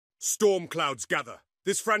Storm clouds gather.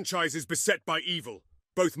 This franchise is beset by evil,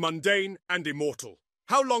 both mundane and immortal.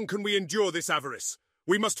 How long can we endure this avarice?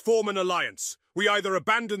 We must form an alliance. We either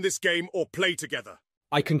abandon this game or play together.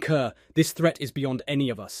 I concur. This threat is beyond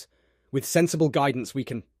any of us. With sensible guidance we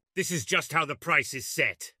can... This is just how the price is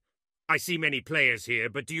set. I see many players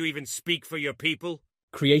here, but do you even speak for your people?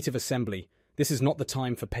 Creative assembly. This is not the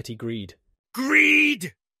time for petty greed.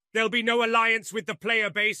 Greed! There'll be no alliance with the player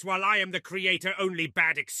base while I am the creator, only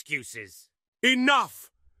bad excuses.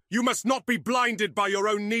 Enough! You must not be blinded by your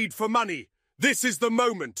own need for money. This is the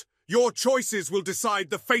moment. Your choices will decide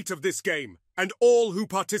the fate of this game, and all who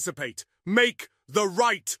participate. Make the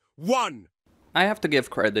right one! I have to give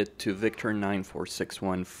credit to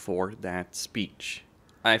Victor9461 for that speech.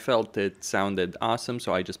 I felt it sounded awesome,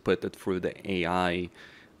 so I just put it through the AI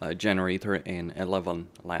generator in 11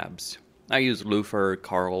 Labs. I use Lufer,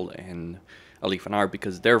 Carl, and Alifanar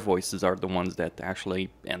because their voices are the ones that actually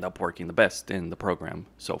end up working the best in the program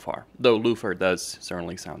so far, though Lufer does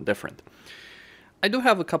certainly sound different. I do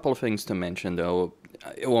have a couple of things to mention, though.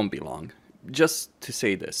 It won't be long. Just to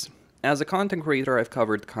say this. As a content creator, I've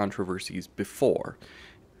covered controversies before,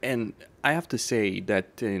 and I have to say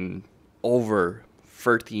that in over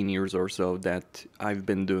 13 years or so that I've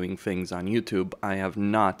been doing things on YouTube, I have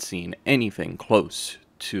not seen anything close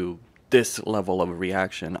to this level of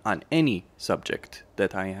reaction on any subject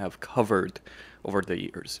that I have covered over the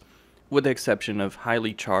years, with the exception of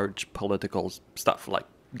highly charged political stuff like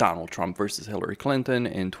Donald Trump versus Hillary Clinton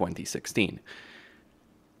in 2016.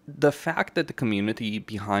 The fact that the community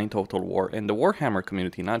behind Total War, and the Warhammer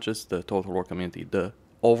community, not just the Total War community, the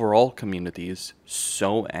overall community is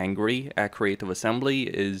so angry at Creative Assembly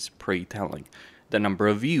is pretty telling. The number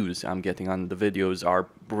of views I'm getting on the videos are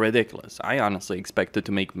ridiculous. I honestly expected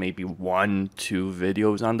to make maybe 1-2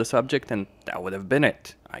 videos on the subject, and that would have been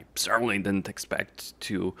it. I certainly didn't expect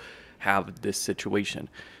to have this situation.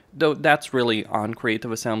 Though that's really on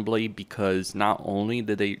Creative Assembly because not only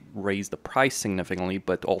did they raise the price significantly,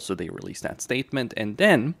 but also they released that statement, and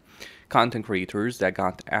then content creators that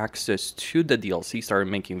got access to the DLC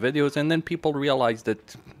started making videos, and then people realized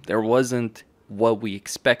that there wasn't what we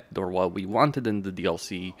expected or what we wanted in the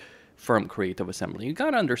DLC from Creative Assembly. You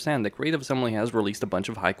gotta understand that Creative Assembly has released a bunch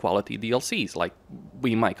of high quality DLCs. Like,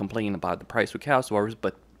 we might complain about the price with Chaos Wars,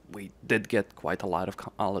 but we did get quite a lot of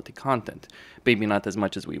quality content. Maybe not as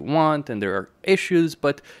much as we want, and there are issues,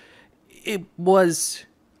 but it was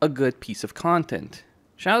a good piece of content.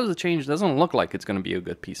 Shadows of Change doesn't look like it's going to be a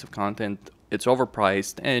good piece of content. It's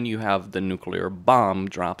overpriced, and you have the nuclear bomb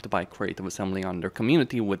dropped by Creative Assembly on their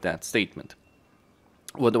community with that statement.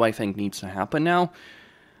 What do I think needs to happen now?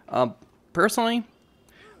 Personally,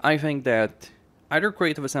 I think that either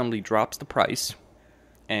Creative Assembly drops the price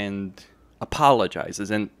and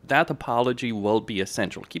apologizes, and that apology will be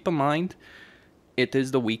essential. Keep in mind, it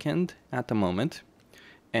is the weekend at the moment,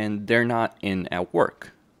 and they're not in at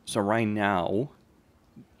work. So right now,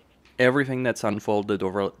 everything that's unfolded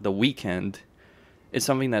over the weekend is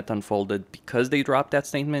something that unfolded because they dropped that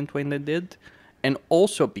statement when they did, and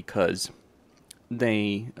also because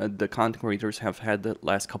the content creators have had the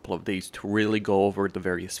last couple of days to really go over the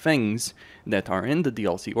various things that are in the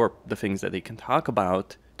DLC, or the things that they can talk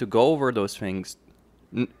about, to go over those things,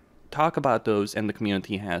 talk about those, and the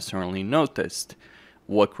community has certainly noticed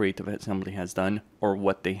what Creative Assembly has done or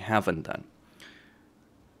what they haven't done.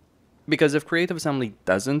 Because if Creative Assembly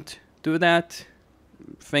doesn't do that,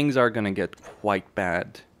 things are going to get quite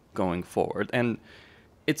bad going forward. And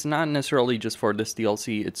it's not necessarily just for this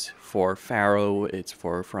DLC, it's for Pharaoh, it's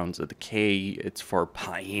for Thrones of Decay, it's for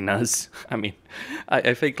Hyenas. I mean,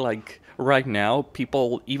 I think like right now,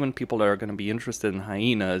 even people that are going to be interested in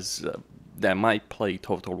Hyenas that might play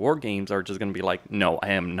Total War games are just going to be like, no,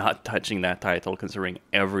 I am not touching that title considering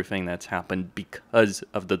everything that's happened because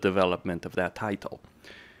of the development of that title.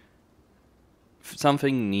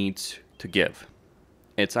 Something needs to give.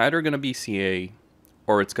 It's either going to be CA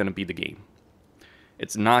or it's going to be the game.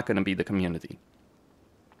 It's not going to be the community.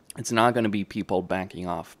 It's not going to be people backing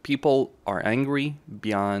off. People are angry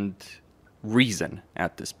beyond reason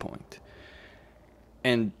at this point.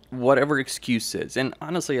 And whatever excuse is, and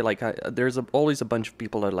honestly, like, there's always a bunch of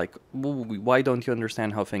people that are like, why don't you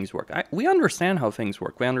understand how things work? We understand how things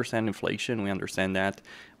work. We understand inflation. We understand that.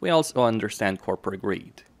 We also understand corporate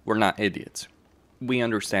greed. We're not idiots. We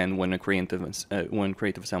understand when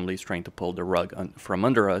Creative Assembly is trying to pull the rug from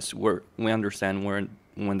under us. We understand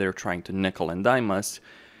when they're trying to nickel and dime us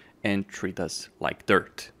and treat us like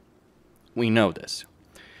dirt. We know this.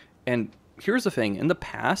 And here's the thing. In the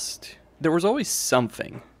past, there was always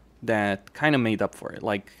something that kind of made up for it.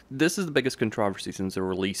 Like, this is the biggest controversy since the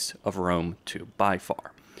release of Rome 2, by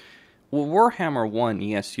far. Well, Warhammer 1,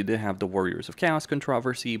 yes, you did have the Warriors of Chaos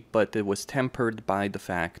controversy, but it was tempered by the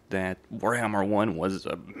fact that Warhammer 1 was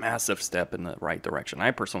a massive step in the right direction.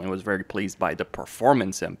 I personally was very pleased by the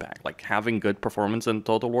performance impact. Like, having good performance in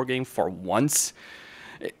Total War game for once,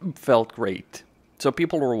 it felt great. So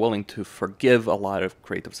people were willing to forgive a lot of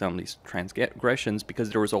Creative Assembly's transgressions because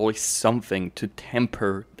there was always something to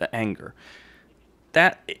temper the anger.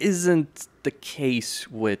 That isn't the case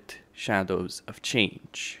with Shadows of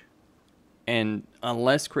Change. And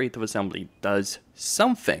unless Creative Assembly does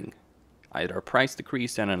something, either a price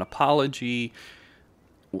decrease and an apology,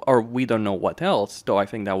 or we don't know what else, though I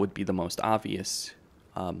think that would be the most obvious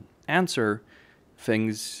answer,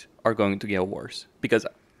 things are going to get worse. Because,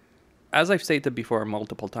 as I've stated before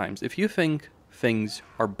multiple times, if you think things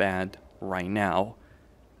are bad right now,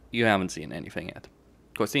 you haven't seen anything yet.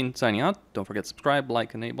 Costin signing out. Don't forget to subscribe,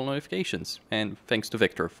 like, enable notifications. And thanks to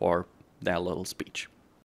Victor for that little speech.